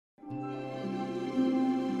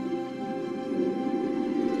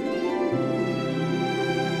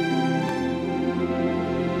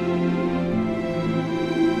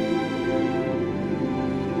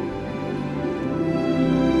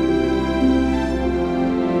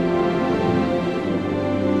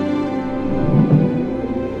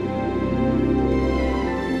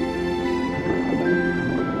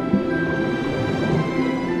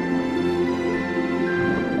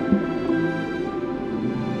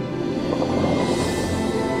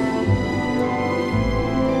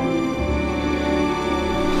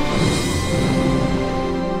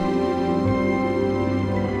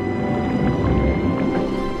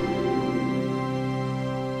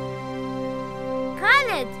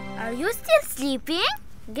Are you still sleeping?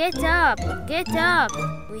 Get up, get up.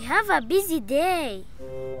 We have a busy day.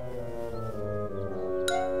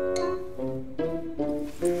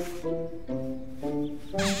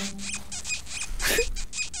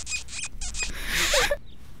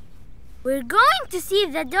 We're going to see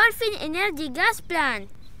the Dolphin energy gas plant.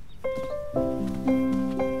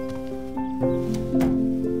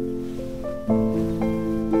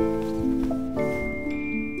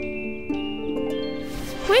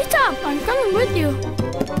 Wait up, I'm coming with you.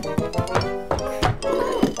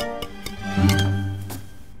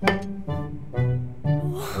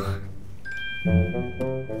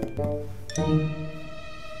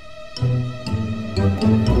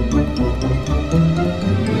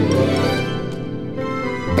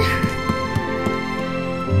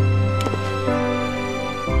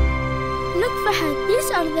 Look, Fahad,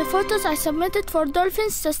 these are the photos I submitted for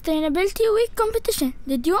Dolphin's Sustainability Week competition.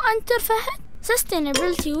 Did you enter, Fahad?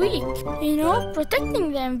 Sustainability Week. You know,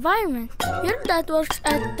 protecting the environment. Your dad works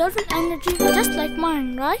at Dolphin Energy just like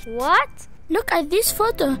mine, right? What? Look at this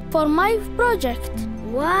photo for my project.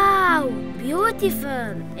 Wow,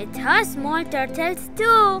 beautiful. It has small turtles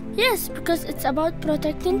too. Yes, because it's about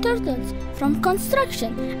protecting turtles from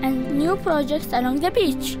construction and new projects along the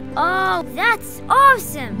beach. Oh, that's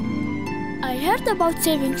awesome. I heard about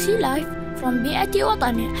saving sea life from بيئتي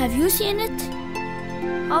وطني. Have you seen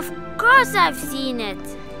it? Of course I've seen it.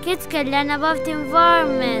 Kids can learn about the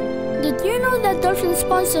environment. Did you know that Dolphin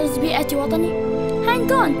sponsors بيئتي وطني?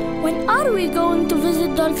 Hang on, when are we going to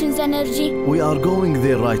visit Dolphin's Energy? We are going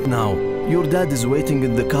there right now. Your dad is waiting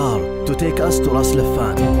in the car to take us to Ras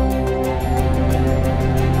Laffan.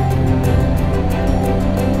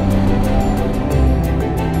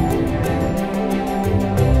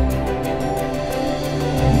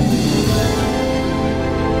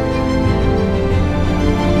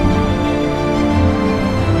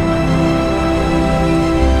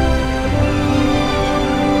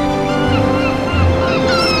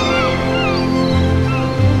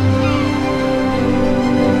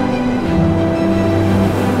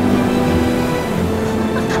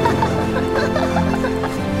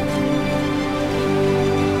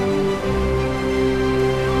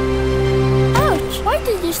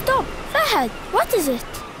 Stop! Fahad, what is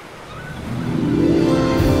it?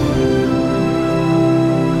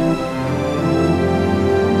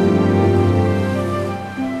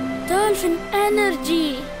 Dolphin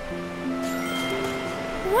Energy!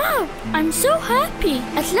 Wow, I'm so happy!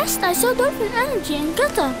 At last I saw Dolphin Energy in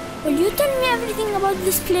Qatar. Will you tell me everything about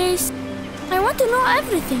this place? I want to know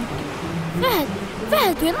everything.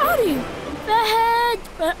 Fahad, where are you? Fahad,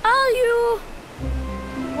 where are you?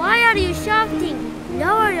 Why are you shouting?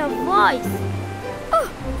 Lower your voice. Oh,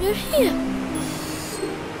 you're here.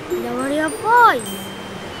 Lower your voice.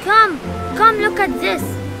 Come, look at this.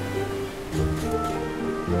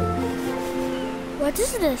 What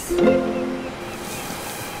is this?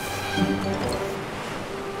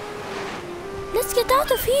 Let's get out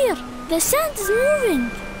of here. The sand is moving.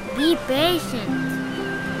 Be patient.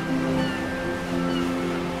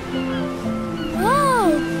 Wow,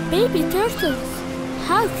 baby turtles.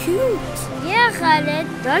 How cute. Yeah, Khalid.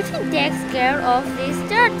 Dolphin takes care of these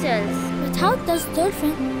turtles. But how does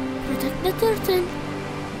Dolphin protect the turtle?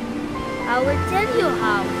 I will tell you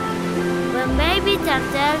how. When baby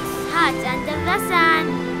turtles hatch under the sand.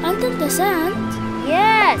 Under the sand?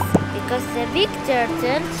 Yes, because the big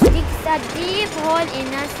turtle digs a deep hole in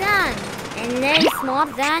the sand and lays more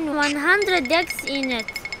than 100 eggs in it.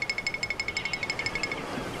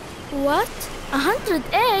 What? 100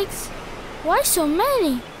 eggs? Why so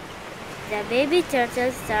many? The baby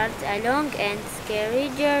turtle starts a long and scary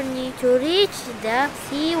journey to reach the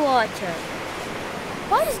seawater.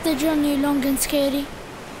 Why is the journey long and scary?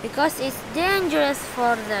 Because it's dangerous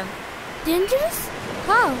for them. Dangerous?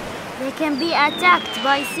 How? They can be attacked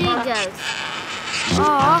by seagulls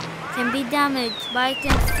or can be damaged by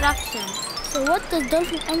construction. So what does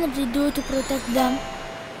Dolphin Energy do to protect them?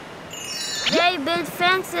 They build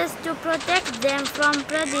fences to protect them from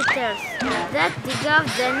predators that dig out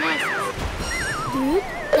the nests. Dude,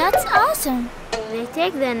 that's awesome. They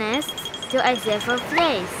take the nests to a safer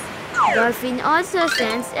place. Dolphin also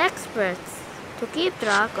sends experts to keep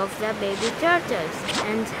track of the baby turtles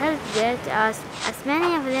and help get as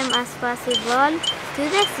many of them as possible to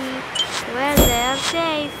the sea where they are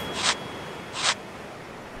safe.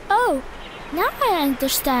 Oh, now I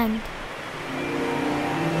understand.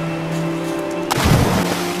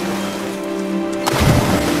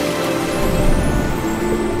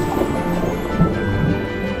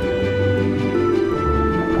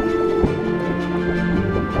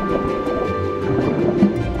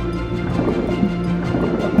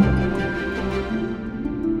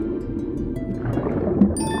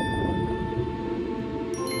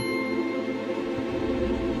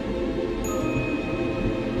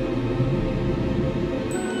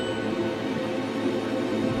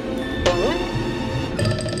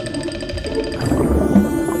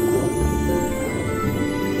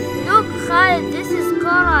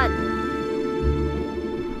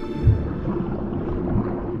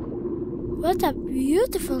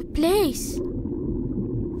 place.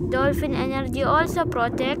 Dolphin energy also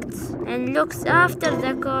protects and looks after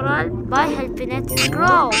the coral by helping it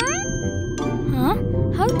grow. Huh?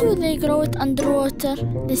 How do they grow it underwater?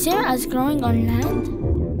 The same as growing on land?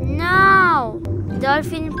 No!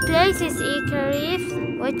 Dolphin places eco reefs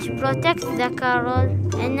which protect the coral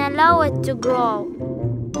and allow it to grow.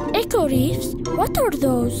 Eco reefs? What are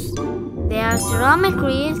those? They are ceramic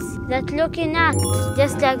reefs that look and act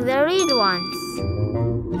just like the real ones.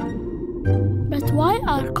 But why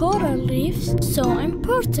are coral reefs so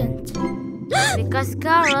important? Because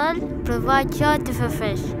coral provide shelter for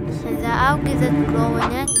fish, and the algae that grow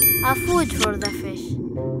in it are food for the fish.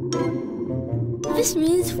 This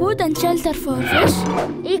means food and shelter for fish?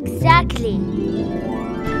 Exactly.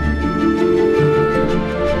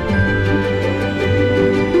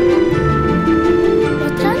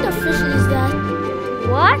 What kind of fish is that?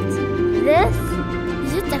 What? This?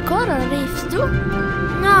 Is it the coral reefs too?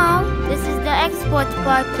 No, this is the export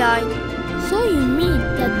pipeline. So you mean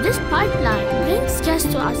that this pipeline brings gas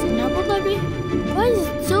to us in Abu Dhabi? Why is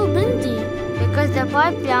it so windy? Because the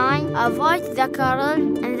pipeline avoids the coral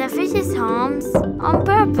and the fish's harms on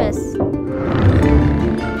purpose.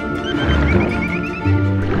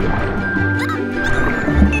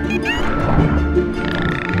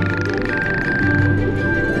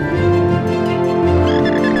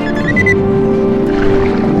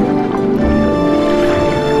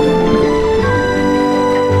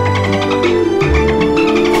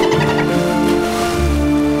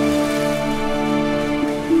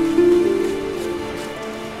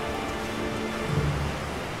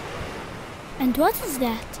 And what is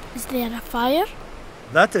that? Is there a fire?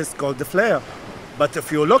 That is called the flare. But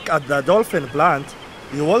if you look at the dolphin plant,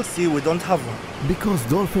 you will see we don't have one. Because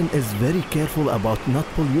Dolphin is very careful about not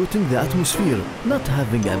polluting the atmosphere. Not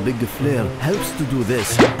having a big flare helps to do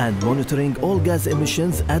this, and monitoring all gas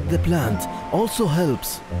emissions at the plant also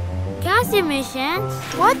helps. Gas emissions?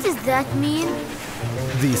 What does that mean?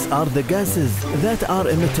 These are the gases that are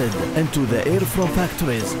emitted into the air from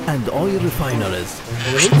factories and oil refineries.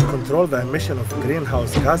 We need to control the emission of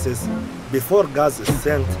greenhouse gases before gas is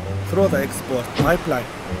sent through the export pipeline.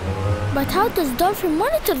 But how does Dolphin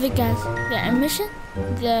monitor the gas? The emission?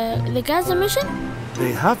 The gas emission?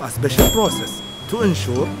 They have a special process to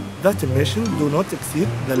ensure that emissions do not exceed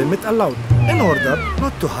the limit allowed in order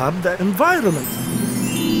not to harm the environment.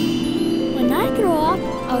 When I grow up,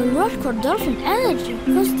 I will work for Dolphin Energy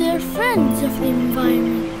because they are friends of the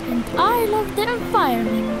environment and I love the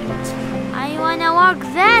environment. I wanna work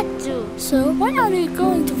that too. So when are you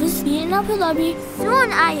going to visit me in Abu Dhabi?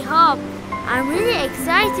 Soon, I hope. I'm really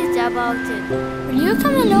excited about it. Will you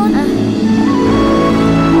come alone?